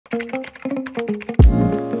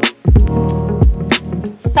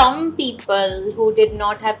some people who did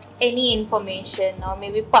not have any information or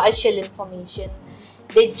maybe partial information,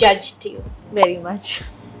 they judged you. Very much.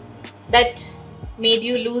 That made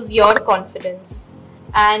you lose your confidence.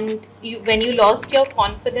 And when you lost your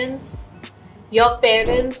confidence, your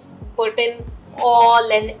parents put in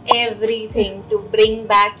all and everything to bring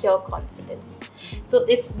back your confidence. So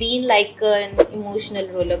it's been like an emotional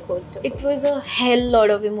roller coaster. It was a hell lot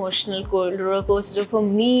of emotional roller coaster for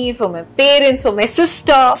me, for my parents, for my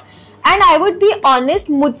sister. And I would be honest,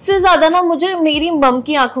 मुझसे ज़्यादा ना मुझे मेरी मम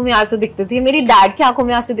की आंखों में आंसू दिखते थे, मेरी डैड की आंखों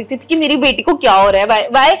में आंसू दिखते थे कि मेरी बेटी को क्या हो रहा है,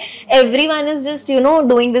 why everyone is just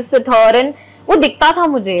doing this with her, and वो दिखता था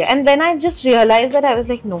मुझे. And then I just realized that I was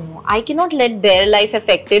like, no, I cannot let their life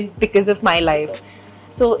affected because of my life.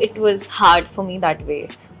 So it was hard for me that way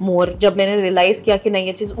more. जब मैंने realize किया कि नहीं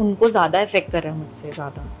ये चीज़ उनको ज़्यादा affect कर रहा है मुझसे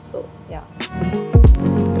ज़्यादा. So yeah.